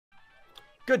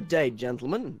Good day,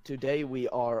 gentlemen. Today we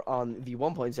are on the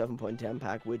 1.7.10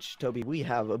 pack, which, Toby, we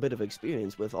have a bit of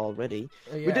experience with already.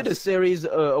 We did a Yes, series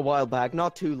a while back,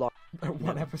 not too long. a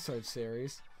one episode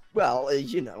series. Well,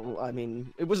 I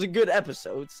mean, it was a good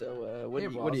episode, so what are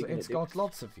you gonna It's do? got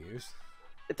lots of views.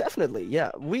 Definitely,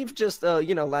 yeah. We've just,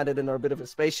 landed in our bit of a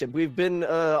spaceship. We've been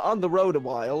on the road a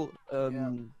while. Yeah.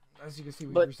 As you can see,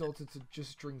 we've but- resorted to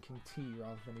just drinking tea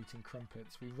rather than eating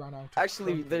crumpets. We ran out of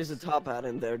Actually, crumpets. there's a top hat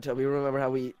in there, Toby. Remember how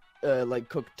we,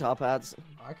 cooked top hats?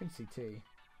 I can see tea.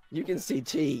 You can see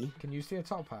tea. Can you see a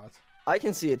top hat? I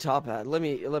can see a top hat. Let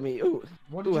me. Ooh,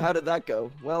 What ooh, you... how did that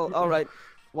go? Well, all right.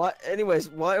 Anyways,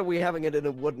 why are we having it in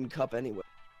a wooden cup anyway?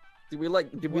 Did we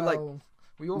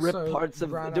we also rip parts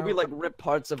of? ran Did we out- like rip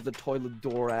parts of the toilet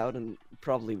door out and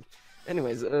probably?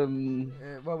 Anyways,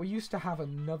 well, we used to have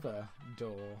another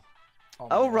door. On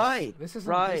Oh, this. right, This isn't.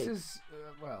 right. This is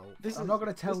well. This I'm is- not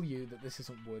going to tell you that this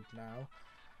isn't wood now.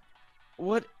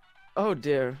 What? Oh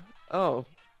dear. Oh,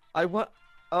 I want.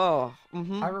 Oh.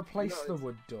 I replaced the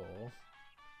wood door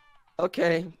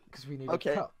Okay. because we needed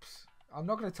Okay. cups. I'm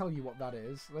not going to tell you what that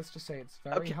is. Let's just say it's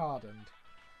very Okay. hardened.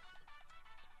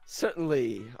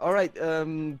 Certainly. All right.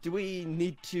 Do we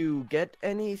need to get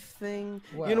anything?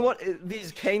 You know Well- what?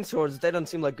 These cane swords, they don't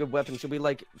seem like good weapons. Should we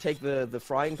like take the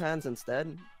frying pans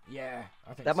instead? Yeah,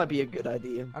 I think That might so. be a good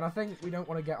idea. And I think we don't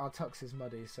want to get our tuxes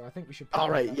muddy, so I think we should put All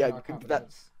them right, in yeah, our that-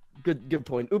 cabinets. Good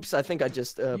point. Oops, I think I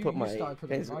just You put my. started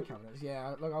putting cane them in my sword- cabinets.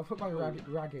 Yeah, look, I'll put my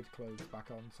ragged clothes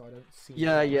back on so I don't see.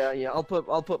 Yeah. I'll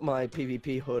put my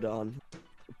PvP hood on.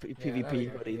 PvP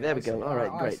hoodie. There we I see. go. All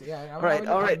right, I great. see. Yeah, All right, we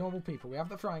look all like right. normal people. We have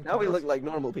the frying. Now we pans. look like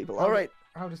normal people. How All do- right.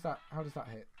 How does that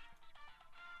hit?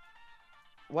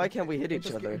 Why can't we hit It each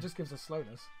just, other? It just gives us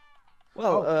slowness.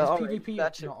 Well, is all right, PvP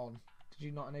that should- not on? Did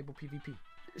you not enable PvP?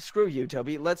 Screw you,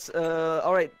 Toby. Let's.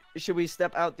 All right. Should we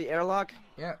step out the airlock?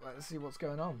 Yeah, let's see what's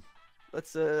going on.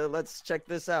 Let's check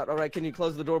this out. All right. Can you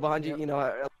close the door behind you? Yep. You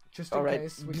know. Just in All right.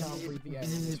 case we can't breathe the air in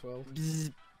this world.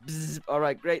 Bzz. All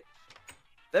right. Great.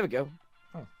 There we go.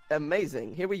 Huh.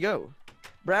 Amazing. Here we go.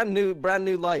 Brand new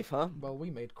life, huh? Well, we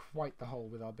made quite the hole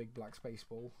with our big black space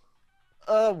ball.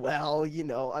 Well,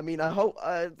 I mean, I hope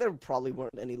there probably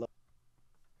weren't any.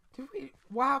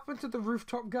 What happened to the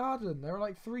rooftop garden? There are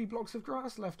like 3 blocks of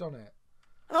grass left on it.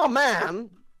 Oh man!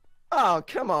 Oh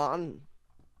come on!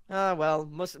 Well,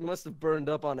 must have burned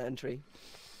up on entry.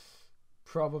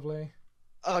 Probably.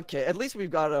 Okay, at least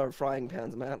we've got our frying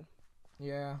pans, man.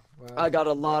 Yeah. Well. I got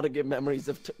a lot of good memories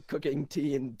of cooking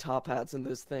tea and top hats in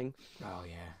this thing. Oh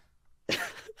yeah.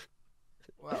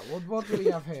 Well, what do we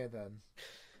have here then?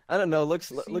 I don't know. Looks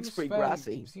Seems pretty fairly-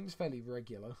 grassy. Seems fairly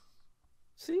regular.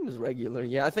 Seems regular.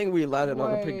 Yeah, I think we landed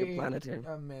on a pretty good Wait planet here.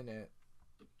 a minute.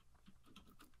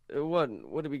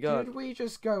 What do we got? Did we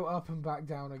just go up and back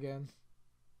down again?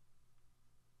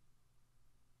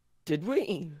 Did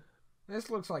we? This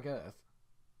looks like Earth.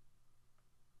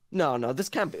 No, this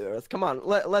can't be Earth. Come on,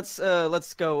 let's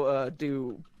go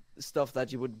do stuff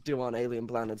that you would do on alien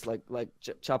planets, like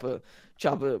chop a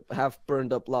half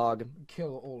burned up log.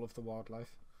 Kill all of the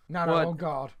wildlife. No, What? oh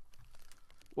god.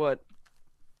 What?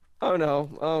 Oh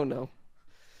no!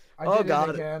 I Oh, did God.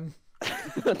 it again.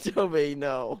 Toby,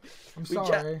 no. I'm We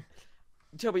sorry.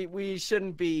 Toby, we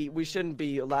shouldn't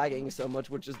be lagging so much,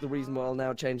 which is the reason why I'll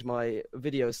now change my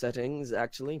video settings.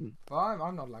 Actually, Well,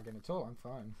 I'm not lagging at all. I'm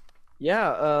fine.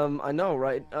 yeah, I know,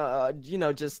 right?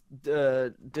 Just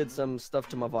did some stuff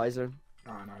to my visor.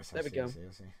 Oh, nice. There we go. I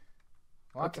see.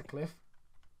 Well, that's a cliff.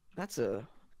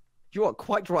 You are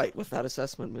quite right with that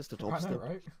assessment, Mr. I know, Tobster.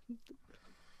 right?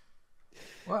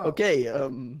 Well, Okay,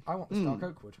 I want the Stark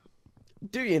Oakwood.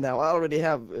 do you now? I already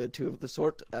have 2 of the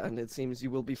sort, and it seems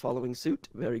you will be following suit.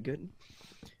 Very good.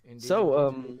 Indeed.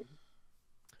 So,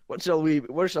 where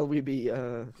shall we be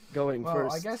going Well,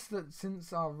 first? I guess that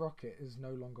since our rocket is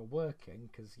no longer working,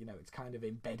 because, it's kind of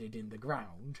embedded in the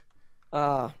ground,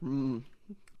 and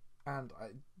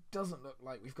it doesn't look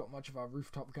like we've got much of our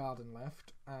rooftop garden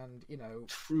left, and, we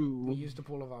true. used up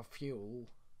all of our fuel.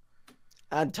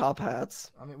 And top hats.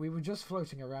 I mean, we were just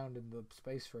floating around in the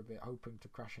space for a bit, hoping to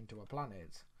crash into a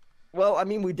planet. Well, I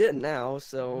mean, we did now,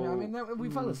 so. Yeah, I mean, we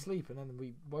fell asleep, and then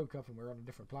we woke up and we were on a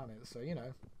different planet, so,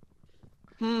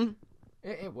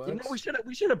 It works. We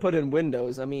should have put in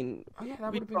windows. I mean. Oh, yeah,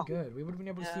 that we would have been probably- good. We would have been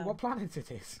able to see Yeah. what planet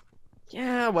it is.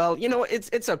 Yeah, well,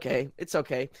 it's okay. It's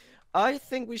okay. I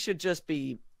think we should just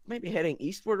be maybe heading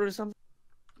eastward or something.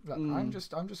 Look, I'm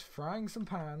just frying some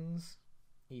pans,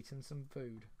 eating some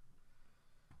food.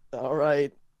 All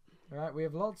right. Right, we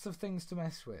have lots of things to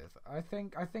mess with. I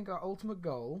think our ultimate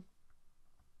goal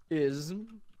Is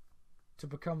to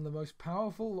become the most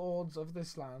powerful lords of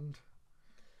this land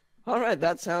All right,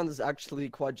 that sounds actually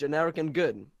quite generic and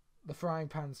good. The frying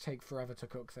pans take forever to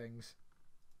cook things.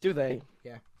 Do they?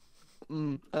 Yeah.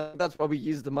 That's why we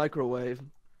use the microwave.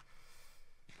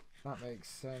 That makes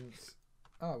sense.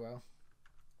 Oh well.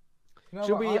 You know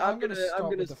Should what? we? I'm gonna stop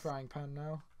with the frying pan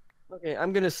now. Okay,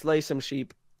 I'm gonna slay some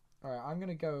sheep. All right, I'm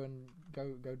gonna go and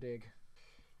go dig.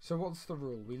 So what's the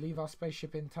rule? We leave our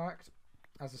spaceship intact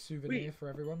as a souvenir for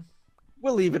everyone.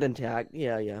 We'll leave it intact.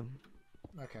 Yeah, yeah.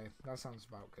 Okay, that sounds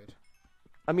about good.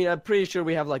 I mean, I'm pretty sure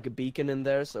we have like a beacon in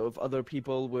there, so if other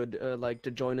people would like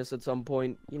to join us at some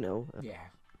point, Yeah.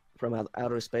 from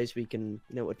outer space, we can,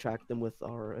 attract them with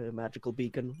our magical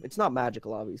beacon. It's not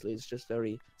magical, obviously. It's just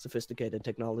very sophisticated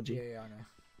technology. Yeah, I know.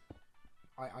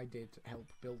 I did help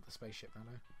build the spaceship, I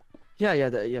know. Yeah,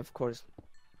 yeah, of course.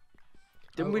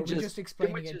 Didn't we just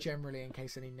explaining it generally in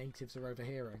case any natives are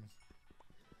overhearing?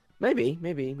 Maybe.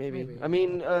 I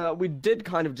mean, we did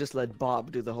kind of just let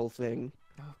Bob do the whole thing.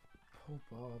 Oh, poor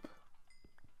Bob.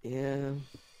 Yeah.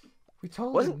 We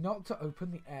told him not to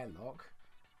open the airlock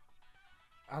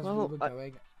as we were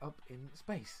going up in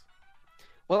space.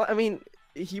 Well, I mean,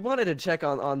 he wanted to check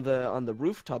on the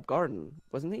rooftop garden,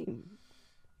 wasn't he?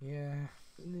 Yeah.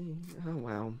 Oh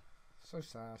wow. So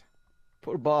sad.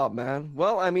 Poor Bob, man.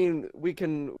 Well, I mean, we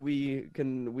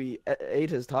ate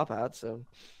his top hat, so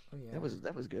yeah.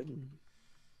 that was good.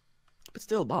 But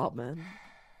still, Bob, man.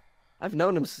 I've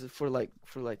known him for like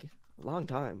a long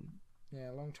time.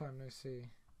 Yeah, a long time no see.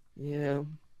 Yeah.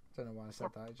 Don't know why I said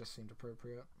that. It just seemed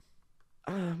appropriate.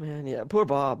 Oh man, yeah. Poor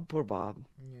Bob. Poor Bob.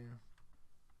 Yeah.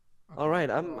 Okay, all right,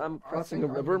 I'm crossing a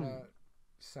river. I'm gonna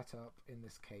set up in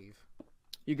this cave.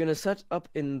 You're gonna set up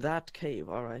in that cave,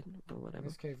 all right? Or whatever.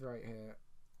 This cave right here.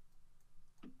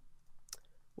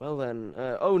 Well then,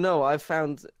 oh no, I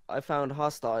found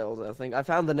hostiles. I think I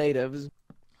found the natives.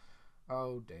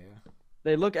 Oh dear.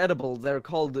 They look edible. They're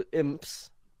called imps.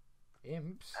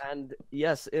 Imps? And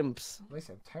yes, imps. They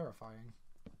sound terrifying.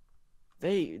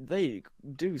 They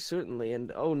do certainly.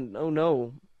 And oh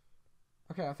no.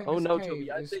 Okay, I think. Oh this no, cave Toby.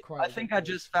 is I think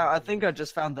I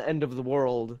just found the end of the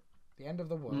world. The end of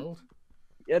the world.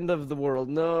 The end of the world.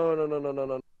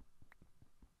 No.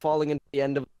 Falling into the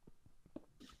end of.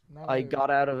 No. I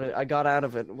got out of it. I got out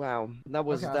of it. Wow, that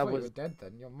was okay, I thought you were dead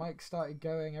then. Your mic started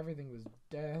going. Everything was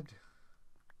dead.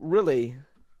 Really?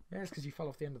 Yeah, it's because you fell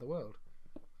off the end of the world.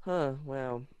 Huh?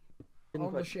 Wow.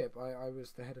 On the ship, I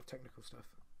was the head of technical stuff.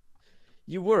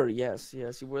 You were, yes,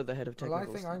 you were the head of technical. Well,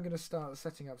 I think I'm going to start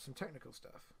setting up some technical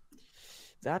stuff.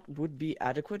 That would be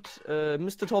adequate.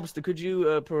 Mr. Tobster, could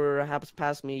you perhaps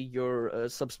pass me your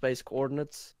subspace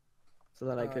coordinates so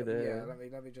that I could? Yeah,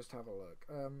 let me just have a look.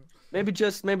 Maybe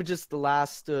just the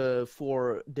last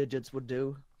 4 digits would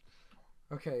do.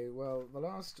 Okay, well, the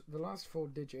last 4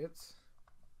 digits.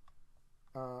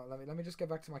 Let me just get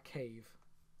back to my cave.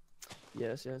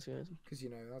 Yes. Because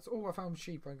that's I found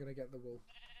sheep. I'm gonna get the wool.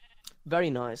 Very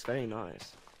nice.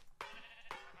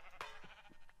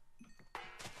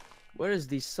 Where is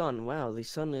the sun? Wow, the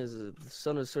sun has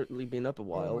certainly been up a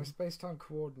while. My space-time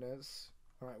coordinates.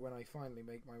 All right, when I finally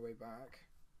make my way back.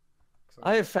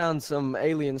 I have found some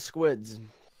alien squids.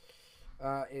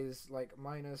 Is like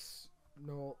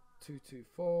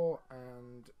 -0224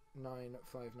 and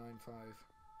 9595.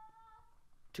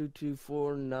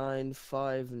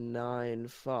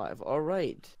 2249595. All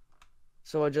right.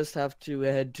 So I just have to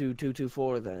head to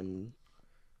 224 then.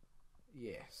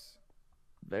 Yes.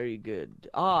 Very good.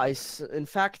 I in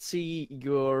fact see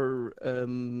your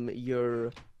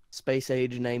space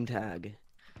age name tag.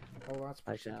 Oh, that's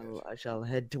pretty good. I shall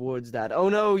head towards that. Oh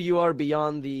no, you are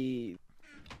beyond the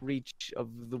reach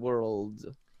of the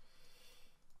world.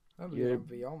 You're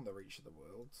beyond the reach of the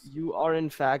world. You are in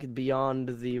fact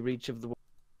beyond the reach of the world.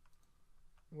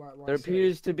 Why there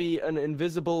appears to be an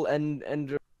invisible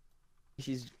ender.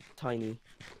 He's tiny.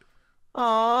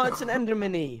 Aw, it's an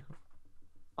endermini.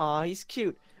 Aw, he's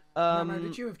cute. No,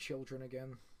 did you have children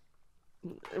again?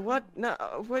 What? No,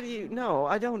 what do you... No,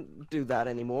 I don't do that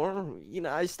anymore.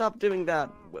 I stopped doing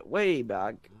that way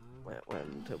back.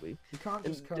 When, Toby? You can't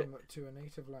just come to a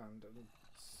native land and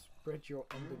spread your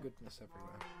undergoodness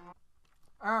everywhere.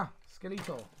 Ah,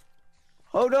 Skeletor.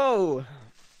 Oh no!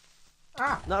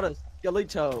 Ah! Not a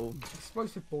Skeleto.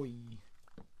 Explosive boy.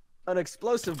 An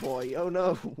explosive boy. Oh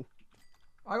no.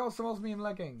 I got some osmium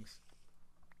leggings.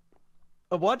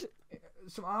 A what?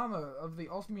 Some armor of the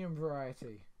osmium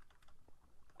variety.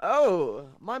 Oh,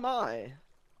 my.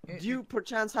 Do you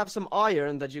perchance have some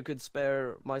iron that you could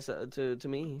spare to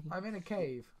me? I'm in a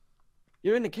cave.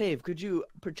 You're in a cave. Could you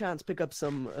perchance pick up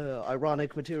some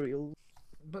ironic material?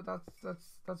 But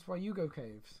that's why you go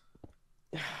caves.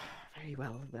 Very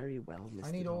well, Mr.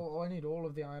 I need all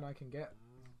of the iron I can get.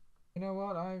 You know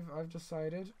what? I've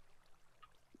decided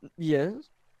Yes.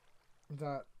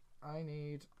 that I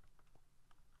need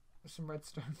some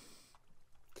redstone.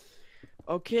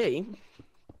 Okay.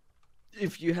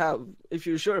 If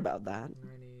you're sure about that.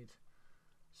 I need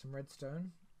some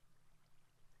redstone.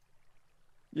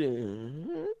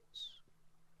 Yes.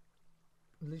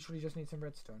 Literally just need some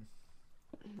redstone.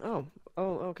 Oh,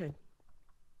 okay.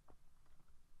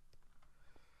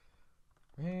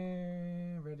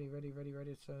 Ready,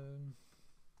 redstone.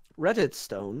 Reddit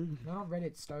stone. No, not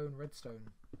Reddit stone, redstone.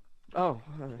 Oh.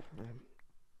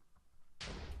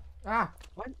 Ah!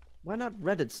 Why not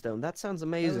Reddit stone? That sounds There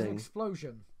was an amazing.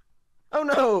 explosion. Oh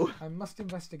no! I must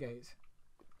investigate.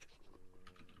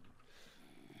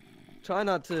 Try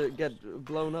not to get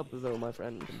blown up though, my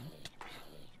friend.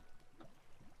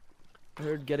 I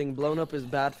heard getting blown up is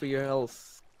bad for your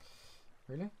health.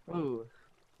 Really? Oh.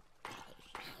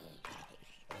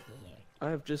 I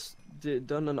have just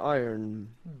done an iron.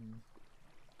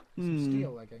 Some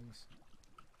steel leggings.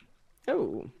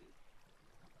 Oh. You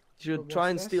should try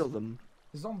and steal them.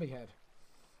 Zombie head.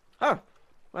 Oh.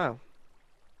 Wow.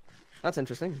 That's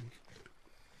interesting.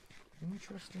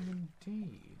 Interesting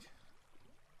indeed.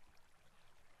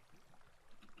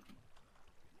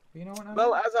 But you know what?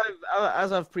 Well,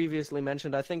 as I've previously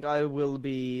mentioned, I think I will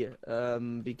be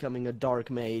becoming a dark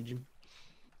mage.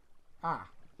 Ah.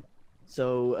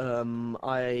 So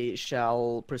I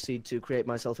shall proceed to create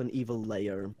myself an evil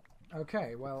layer.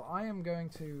 Okay. Well, I am going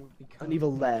to become An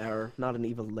evil lair, not an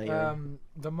evil layer.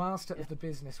 the master of the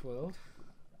business world.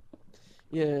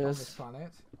 Yes. On this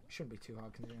planet. Shouldn't be too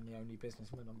hard considering the only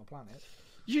businessman on the planet.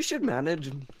 You should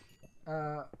manage.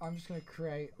 I'm just going to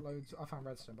create loads. I found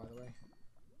redstone, by the way.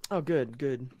 Oh, good,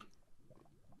 good.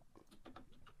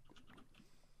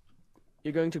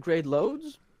 You're going to create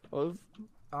loads of...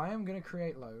 I am going to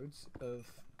create loads of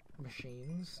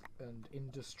machines and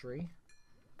industry.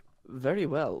 Very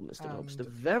well, Mr. Tobster.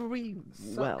 Very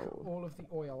well. All of the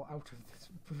oil out of this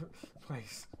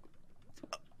place.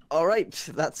 All right,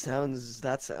 that sounds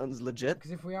legit.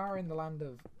 Because if we are in the land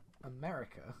of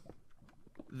America,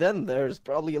 then there's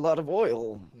probably a lot of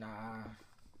oil. Nah.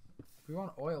 If we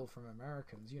want oil from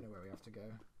Americans, you know where we have to go.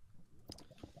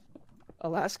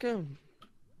 Alaska?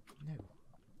 No.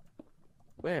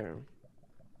 Where?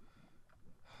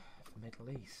 The Middle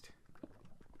East.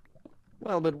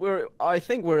 Well, but I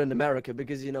think we're in America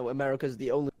because, you know, America's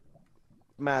the only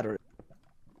matter.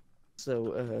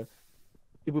 So,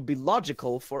 it would be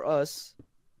logical for us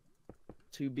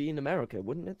to be in America,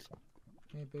 wouldn't it?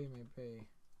 Maybe.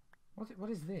 What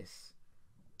is this?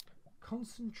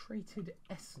 Concentrated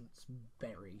essence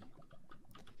berry.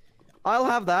 I'll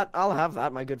have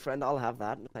that, my good friend. I'll have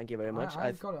that. Thank you very much.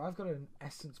 I've got an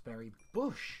essence berry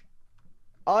bush.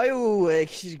 Oh,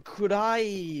 could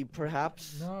I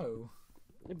perhaps? No.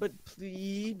 But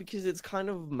please, because it's kind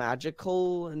of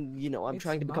magical, and you know, I'm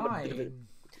trying to become a bit of a...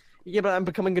 Yeah, but I'm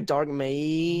becoming a dark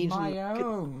mage. My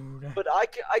own. But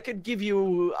I could give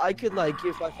you, like,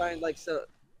 if I find like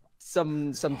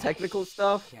some technical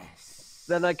stuff. Yes.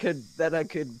 Then I could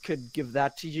give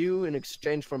that to you in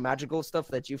exchange for magical stuff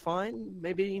that you find.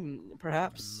 Maybe,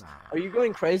 perhaps. Are you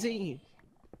going crazy?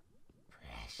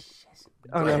 Precious.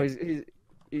 Oh no,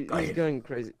 he's going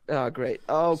crazy. Oh, great.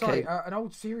 Okay. Sorry, an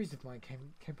old series of mine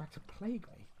came back to plague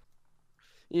me.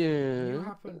 Yeah.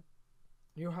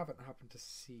 You haven't happened to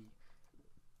see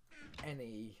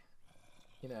any,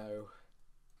 you know.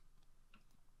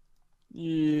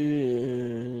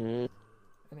 Yeah.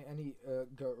 Any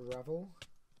gravel?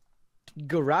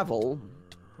 Gravel?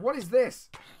 What is this?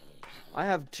 I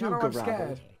have two I'm gravel.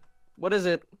 scared. What is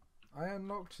it? I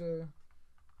unlocked a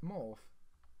morph.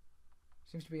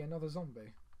 Seems to be another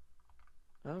zombie.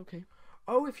 Okay.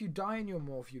 Oh, if you die in your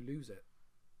morph, you lose it.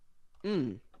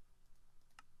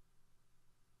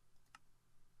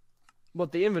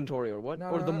 What, the inventory or what? No,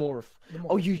 or the morph? The morph.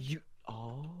 Oh, you.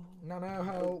 Oh. No,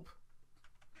 help.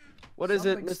 What is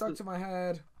it, Something Mr. stuck to my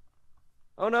head.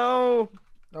 Oh no!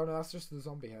 Oh no, that's just the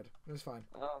zombie head. It's fine.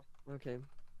 Oh, okay.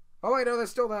 Oh wait, no, they're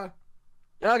still there.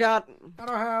 Oh god!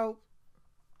 No help!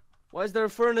 Why is there a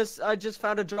furnace? I just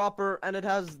found a dropper and it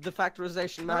has the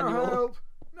factorization manual. No help!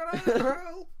 No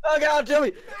help! Oh god,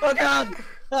 Joey! Oh god!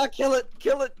 Ah, kill it!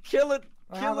 Kill it! Kill it!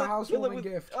 I Kill have a it! housewarming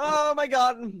gift. Oh my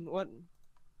god! What? Do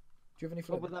you have any What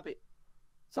flint? would that be?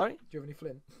 Sorry? Do you have any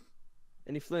flint?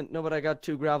 Any flint? No, but I got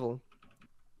 2 gravel.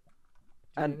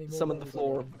 And some on the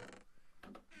floor.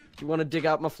 Do you want to dig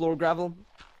out my floor gravel?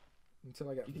 Until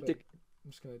I get flint.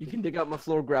 I'm just gonna You can dig out my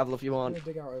floor gravel if you want. I'm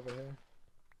gonna dig out over here.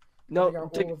 No, dig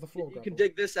out all of the floor you gravel. can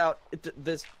dig this out.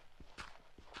 This.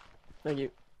 Thank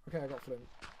you. Okay, I got flint.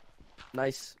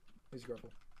 Nice. Here's your gravel.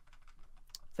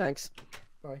 Thanks.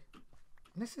 Bye.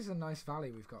 This is a nice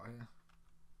valley we've got here.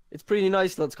 It's pretty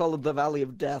nice. Let's call it the Valley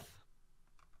of Death.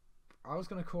 I was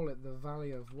going to call it the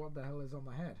Valley of what the hell is on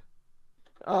my head.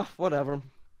 Ah, whatever.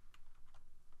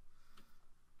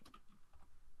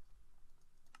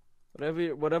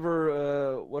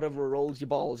 Whatever rolls your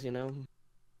balls, you know.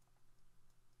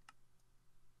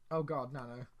 Oh God,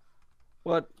 no.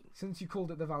 What? Since you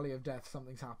called it the Valley of Death,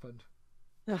 something's happened.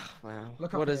 Wow.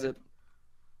 Look what up is here. it?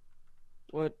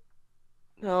 What?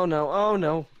 Oh no! Oh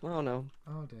no! Oh no!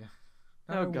 Oh dear.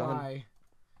 Oh No, God. why?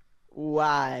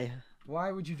 Why?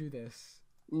 Why would you do this?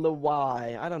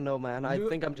 Why? I don't know, man. I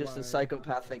think I'm just a Why?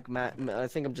 psychopathic I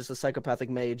think I'm just a psychopathic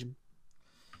mage.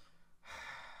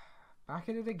 Back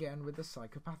at it again with the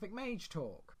psychopathic mage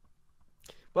talk.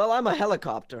 Well, I'm a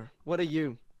helicopter. What are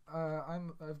you?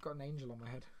 I've got an angel on my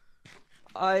head.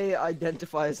 I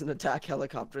identify as an attack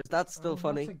helicopter. Is that still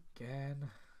funny? Not again.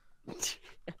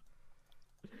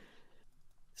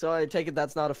 So I take it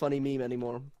that's not a funny meme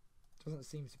anymore. Doesn't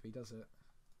seem to be, does it?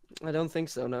 I don't think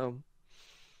so, no.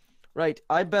 Right,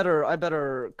 I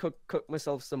better cook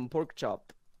myself some pork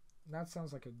chop. That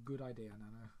sounds like a good idea,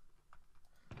 Nana.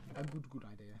 A good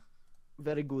idea.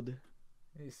 Very good.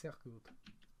 It's sehr good.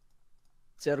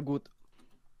 Sehr good.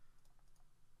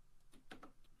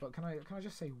 But can I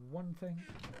just say one thing?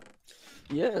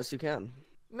 Yes, you can.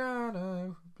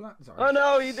 No. Sorry. Oh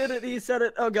no, he did it. He said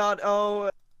it. Oh God. Oh.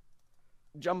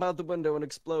 Jump out the window and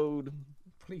explode.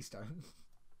 Please don't.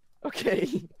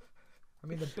 Okay. I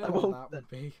mean, the bill on that would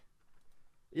be.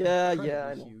 Yeah.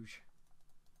 Huge.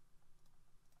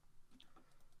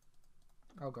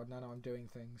 Oh God, no, I'm doing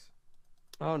things.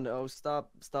 Oh no! Stop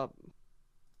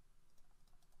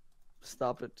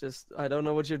it! Just I don't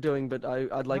know what you're doing, but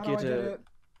I'd like you I to. did it.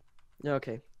 Yeah.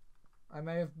 Okay. I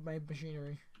may have made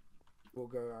machinery. We'll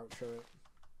go out show it.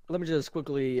 Let me just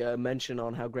quickly mention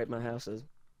on how great my house is.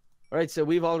 All right, so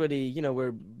we've already,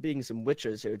 we're being some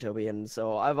witchers here, Toby, and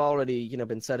so I've already,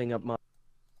 been setting up my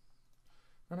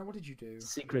Nana, what did you do?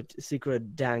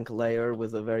 secret dank layer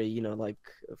with a very, like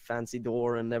fancy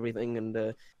door and everything,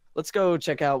 and let's go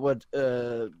check out what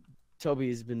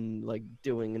Toby's been like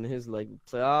doing in his like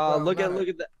play. Look at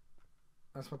that.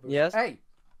 That's my bush. Yes. Hey.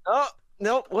 Oh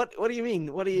no! What do you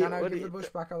mean? What do you? Nano, what give do the bush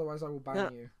back, otherwise I will ban No.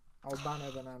 you. I'll ban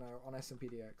over Nano on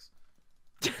SMPDX.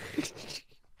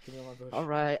 Give me my bush. All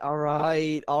right.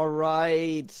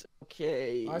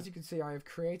 Okay. As you can see, I have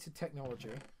created technology.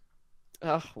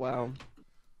 Oh wow.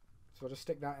 So I'll just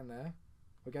stick that in there.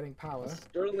 We're getting power.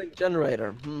 Stirling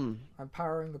generator. I'm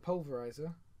powering the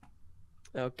pulverizer.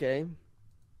 Okay. You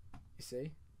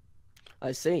see?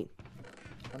 I see.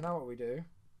 And now what we do is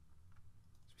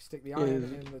we stick the iron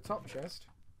in the top chest.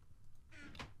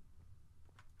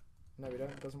 No, we don't.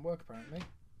 It doesn't work apparently.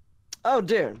 Oh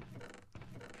dear.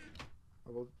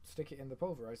 I will stick it in the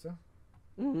pulverizer.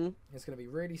 Mm-hmm. It's going to be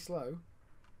really slow,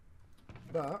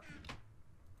 but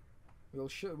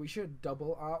we should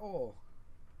double our ore.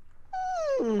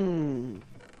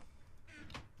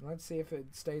 Let's see if it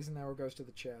stays in there or goes to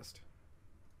the chest.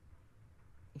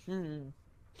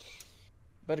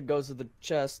 Bet it goes to the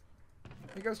chest.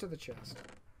 It goes to the chest.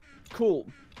 Cool.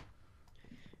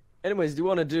 Anyways, do you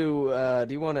want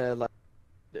to like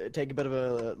take a bit of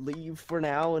a leave for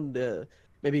now and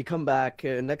maybe come back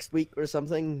next week or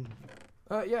something?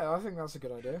 Yeah, I think that's a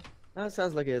good idea. That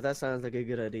sounds like a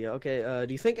good idea. Okay.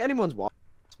 Do you think anyone's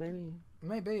watching?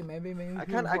 Maybe. Maybe.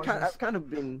 I've kind of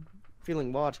been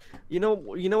feeling watch. You know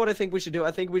what I think we should do?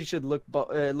 I think we should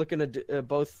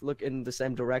both look in the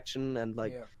same direction and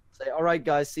like say, all right,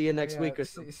 guys, see you next week or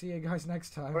something. See you guys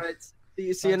next time. All right.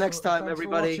 See you next time,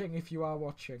 everybody. Thanks for watching if you are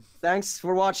watching. Thanks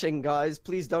for watching, guys.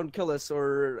 Please don't kill us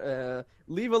or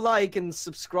leave a like and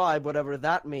subscribe, whatever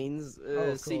that means.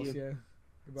 Of course, yeah.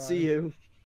 Goodbye. See you.